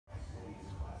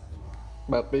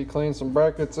About to be cleaning some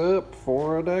brackets up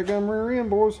for a daggum rear end,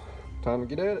 boys. Time to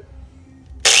get at it.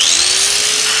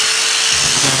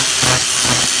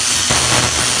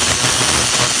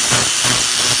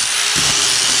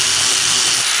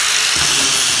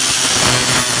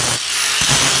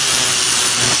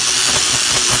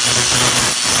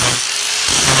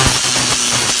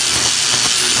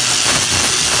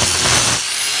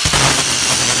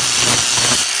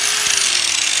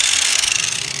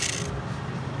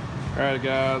 Alright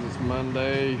guys, it's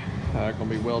Monday. Gonna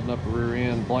be welding up the rear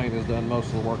end. Blaine has done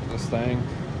most of the work of this thing.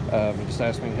 He just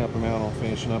asked me to help him out on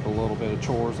finishing up a little bit of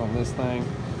chores on this thing.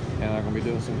 And I'm gonna be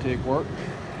doing some TIG work.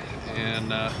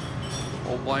 And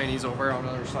old Blaine, he's over there on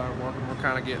the other side working. We're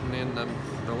kind of getting in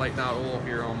the late night oil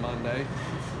here on Monday.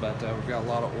 But we've got a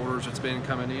lot of orders that's been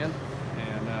coming in.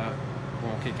 And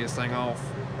we're gonna kick this thing off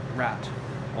right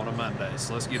on a Monday.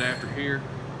 So let's get after here.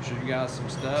 Show you guys some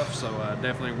stuff, so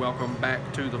definitely welcome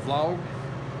back to the vlog,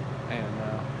 and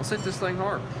let's hit this thing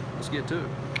hard. Let's get to it.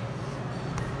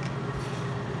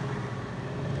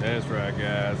 That's right,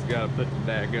 guys. Gotta put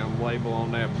the dadgum label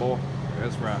on that boy.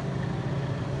 That's right.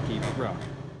 Keep it rocking.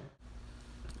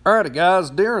 Alrighty, guys.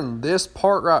 During this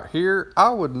part right here, I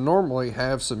would normally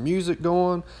have some music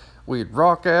going. We'd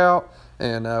rock out,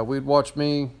 and we'd watch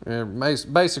me,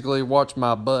 basically watch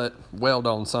my butt weld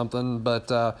on something,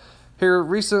 but here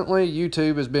recently,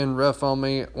 YouTube has been rough on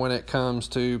me when it comes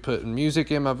to putting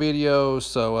music in my videos,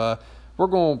 so we're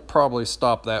going to probably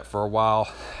stop that for a while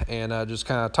and just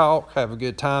kind of talk, have a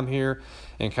good time here,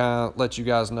 and kind of let you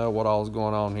guys know what all is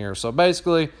going on here. So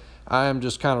basically, I am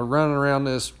just kind of running around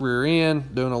this rear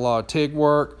end, doing a lot of TIG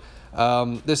work.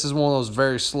 This is one of those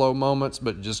very slow moments,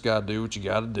 but you just got to do what you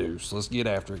got to do. So let's get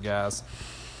after it, guys.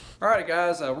 Alright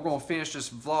guys, we're going to finish this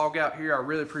vlog out here. I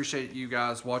really appreciate you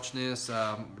guys watching this.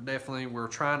 Definitely, we're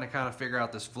trying to kind of figure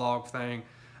out this vlog thing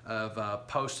of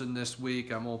posting this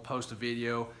week. I'm going to post a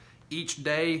video each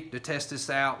day to test this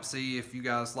out, see if you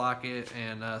guys like it,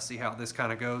 and see how this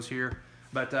kind of goes here.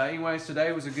 But anyways,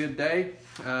 today was a good day.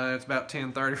 It's about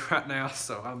 10:30 right now,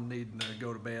 so I'm needing to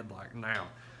go to bed like now.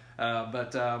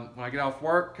 But when I get off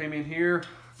work, came in here,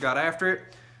 got after it.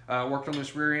 Worked on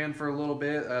this rear end for a little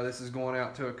bit. This is going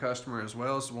out to a customer as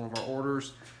well. This is one of our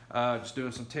orders. Just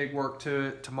doing some TIG work to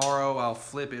it. Tomorrow I'll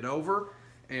flip it over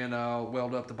and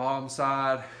weld up the bottom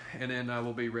side, and then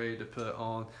we'll be ready to put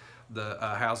on the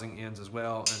housing ends as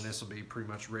well, and this will be pretty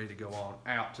much ready to go on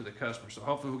out to the customer. So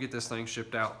hopefully we'll get this thing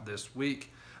shipped out this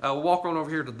week. We'll walk on over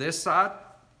here to this side.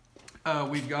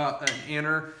 We've got an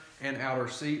inner and outer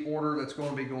seat order that's going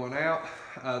to be going out.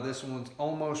 This one's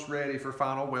almost ready for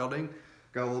final welding.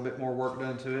 Got a little bit more work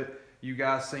done to it. You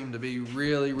guys seem to be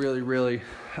really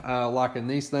liking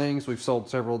these things. We've sold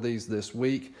several of these this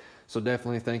week, so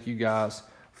definitely thank you guys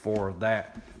for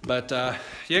that. But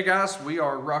yeah guys, we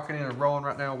are rocking and rolling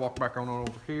right now. Walk back on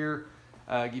over here,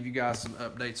 give you guys some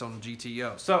updates on the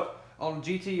GTO. So on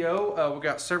the GTO, we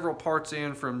got several parts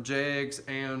in from Jegs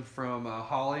and from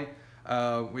Holly.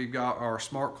 We've got our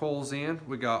smart coils in,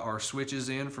 we got our switches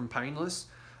in from Painless,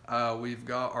 we've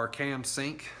got our cam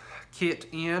sync kit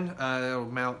in. It'll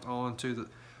mount on to the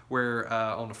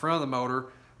on the front of the motor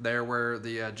there where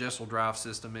the Jessel drive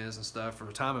system is and stuff for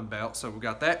the timing belt. So we've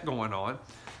got that going on.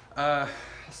 Let's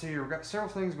see here, we've got several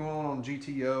things going on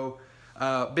GTO.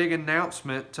 Big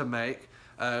announcement to make.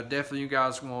 Definitely you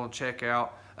guys want to check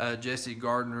out Jesse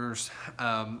Gardner's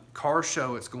car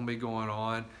show. It's going to be going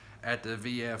on at the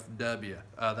VFW.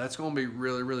 That's going to be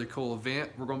really cool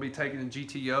event. We're going to be taking the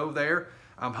GTO there.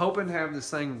 I'm hoping to have this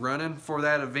thing running for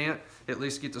that event, at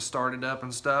least get to start it up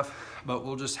and stuff, but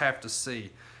we'll just have to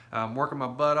see. I'm working my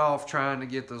butt off trying to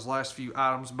get those last few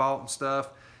items bought and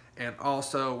stuff, and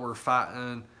also we're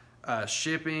fighting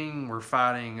shipping, we're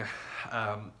fighting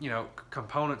you know,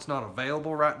 components not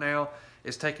available right now.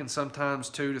 It's taking sometimes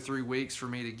 2 to 3 weeks for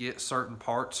me to get certain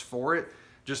parts for it,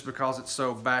 just because it's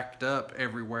so backed up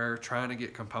everywhere trying to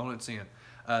get components in.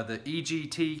 The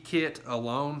EGT kit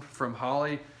alone from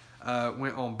Holly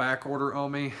went on back order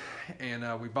on me,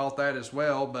 and we bought that as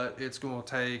well, but it's going to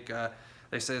take,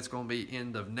 they said it's going to be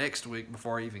end of next week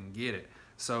before I even get it.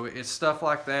 So it's stuff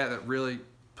like that that really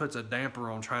puts a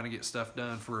damper on trying to get stuff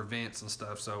done for events and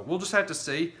stuff. So we'll just have to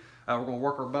see. We're going to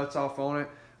work our butts off on it,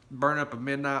 burn up a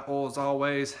midnight oil as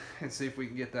always, and see if we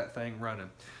can get that thing running.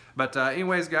 But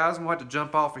anyways guys, I'm going to have to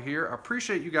jump off of here. I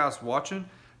appreciate you guys watching.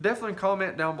 Definitely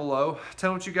comment down below.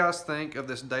 Tell me what you guys think of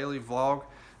this daily vlog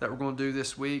that we're going to do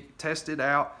this week. Test it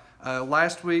out.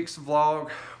 Last week's vlog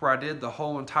where I did the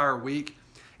whole entire week,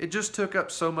 it just took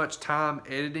up so much time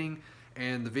editing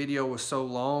and the video was so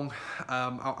long.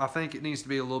 I think it needs to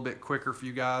be a little bit quicker for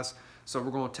you guys. So we're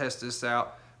going to test this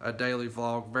out. a daily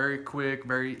vlog. Very quick,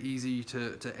 very easy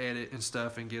to edit and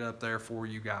stuff and get up there for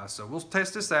you guys. So we'll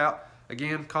test this out.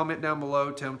 Again, comment down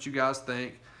below, tell me what you guys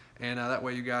think, and that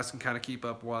way you guys can kind of keep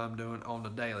up what I'm doing on the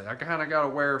daily. I kind of got to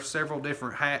wear several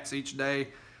different hats each day.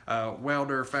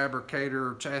 Welder,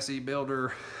 fabricator, chassis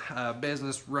builder,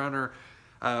 business runner,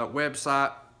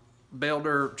 website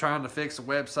builder, trying to fix a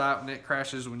website when it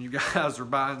crashes when you guys are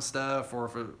buying stuff, or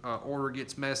if an order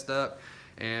gets messed up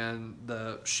and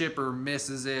the shipper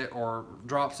misses it or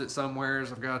drops it somewhere.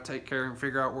 So I've got to take care and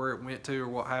figure out where it went to or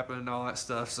what happened and all that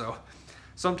stuff. So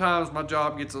sometimes my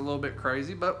job gets a little bit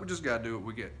crazy, but we just got to do what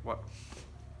we get.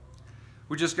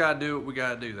 We just got to do what we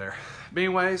got to do there. But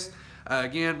anyways,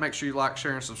 again, make sure you like,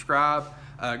 share, and subscribe.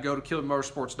 Go to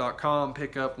KilbyMotorsports.com,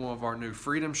 pick up one of our new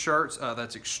Freedom shirts.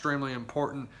 That's extremely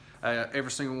important.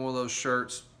 Every single one of those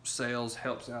shirts sales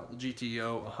helps out the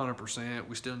GTO 100%.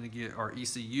 We still need to get our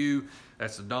ECU,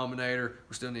 that's the Dominator.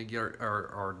 We still need to get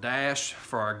our dash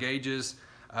for our gauges.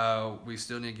 We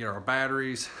still need to get our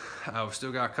batteries. We've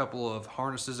still got a couple of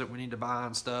harnesses that we need to buy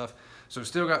and stuff. So we've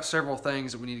still got several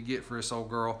things that we need to get for this old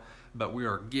girl, but we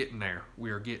are getting there.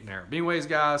 We are getting there. But anyways,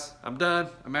 guys, I'm done.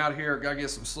 I'm out of here. Gotta get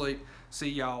some sleep. See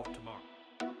y'all tomorrow.